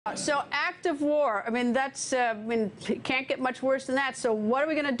So act of war, I mean, that's, can't get much worse than that. So what are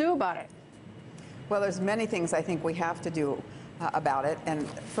we going to do about it? Well, there's many things I think we have to do about it. And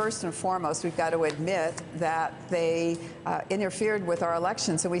first and foremost, we've got to admit that they interfered with our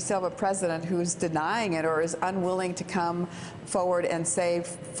elections. And we still have a president who's denying it or is unwilling to come forward and say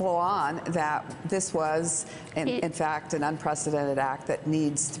full on that this was, in fact, an unprecedented act that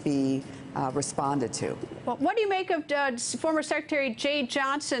needs to be responded to. Well, what do you make of former Secretary Jeh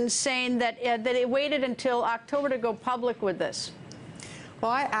Johnson saying that that it waited until October to go public with this? Well,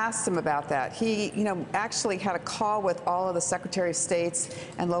 I asked him about that. He, actually had a call with all of the Secretary of States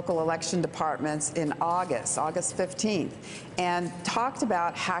and local election departments in August 15th, and talked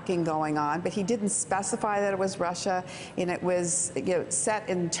about hacking going on, but he didn't specify that it was Russia, and it was set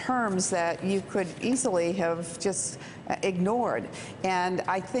in terms that you could easily have just ignored. And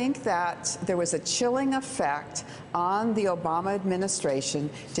I think that there was a chilling effect on the Obama administration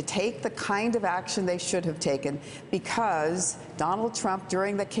to take the kind of action they should have taken, because Donald Trump,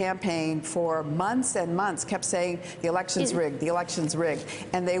 during the campaign for months and months, kept saying the election's rigged, the election's rigged,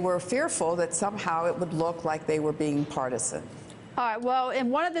 and they were fearful that somehow it would look like they were being partisan. All right, well,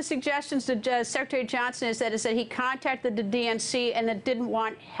 and one of the suggestions to Secretary Johnson is that he contacted the DNC and that didn't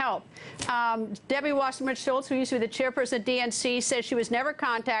want help. Debbie Wasserman Schultz, who used to be the chairperson of DNC, says she was never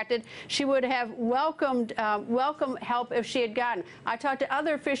contacted. She would have welcomed help if she had gotten. I talked to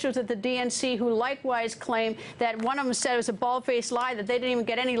other officials at the DNC who likewise claim that one of them said it was a bald-faced lie, that they didn't even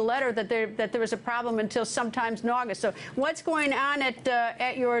get any letter that there was a problem until sometimes in August. So what's going on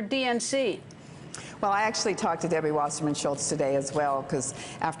at your DNC? Well, I actually talked to Debbie Wasserman Schultz today as well, because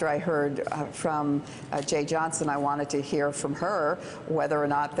after I heard from Jeh Johnson, I wanted to hear from her whether or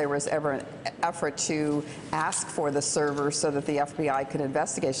not there was ever an effort to ask for the server so that the FBI could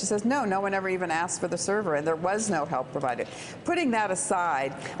investigate. She says, no one ever even asked for the server, and there was no help provided. Putting that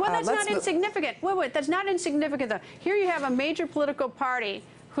aside, well, that's not insignificant. Wait, that's not insignificant, though. Here you have a major political party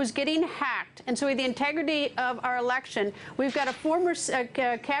who's getting hacked, and so with the integrity of our election, we've got a former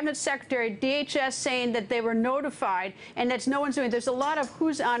cabinet secretary, DHS, saying that they were notified, and that's no one's doing. There's a lot of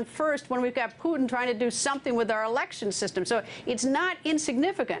who's on first when we've got Putin trying to do something with our election system. So it's not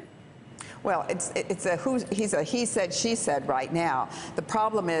insignificant. Well, he's a he said, she said right now. The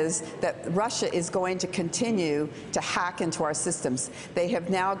problem is that Russia is going to continue to hack into our systems. They have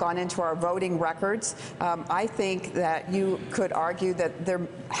now gone into our voting records. I think that you could argue that there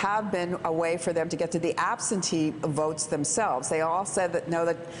have been a way for them to get to the absentee votes themselves. They all said that no,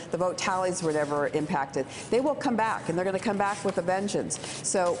 that the vote tallies were never impacted. They will come back, and they're going to come back with a vengeance.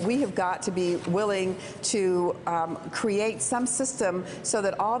 So we have got to be willing to create some system so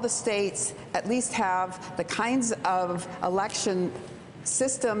that all the states at least have the kinds of election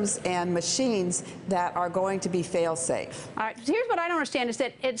systems and machines that are going to be fail-safe. All right, here's what I don't understand is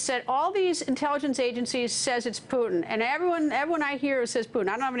that it's that all these intelligence agencies says it's Putin, and everyone I hear says Putin.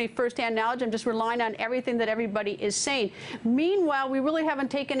 I don't have any first-hand knowledge. I'm just relying on everything that everybody is saying. Meanwhile, we really haven't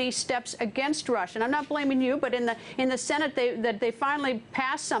taken any steps against Russia. And I'm not blaming you, but in the Senate, they finally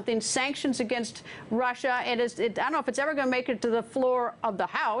passed something, sanctions against Russia. I don't know if it's ever going to make it to the floor of the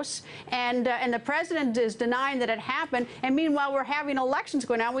House, and the president is denying that it happened. And meanwhile, we're having elections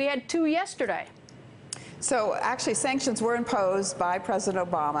going on. We had 2 yesterday. So actually, sanctions were imposed by President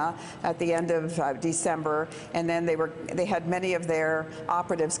Obama at the end of December, and then they had many of their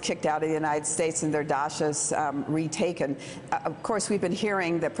operatives kicked out of the United States and their dashes retaken. Of course, we've been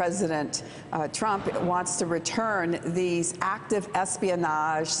hearing that President Trump wants to return these active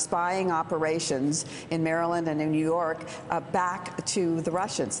espionage, spying operations in Maryland and in New York back to the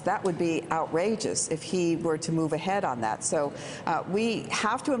Russians. That would be outrageous if he were to move ahead on that. So we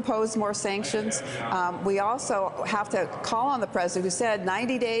have to impose more sanctions. We also have to call on the president, who said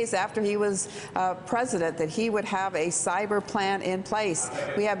 90 days after he was president that he would have a cyber plan in place.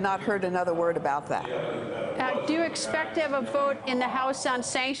 We have not heard another word about that. Do you expect to have a vote in the House on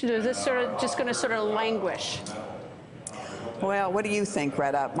sanctions, or is this just going to languish? Well, what do you think,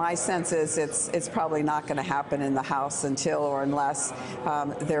 Greta? My sense is it's probably not going to happen in the House until or unless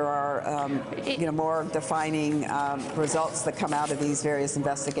there are more defining results that come out of these various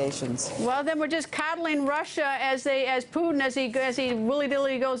investigations. Well, then we're just coddling Russia as Putin as he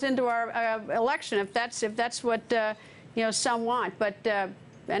willy-nilly goes into our election, if that's what some want. But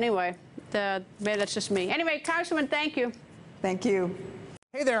anyway, maybe that's just me. Anyway, Congresswoman, thank you. Thank you.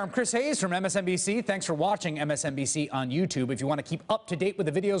 Hey there, I'm Chris Hayes from MSNBC. Thanks for watching MSNBC on YouTube. If you want to keep up to date with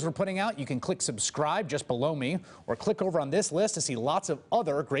the videos we're putting out, you can click subscribe just below me, or click over on this list to see lots of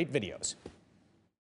other great videos.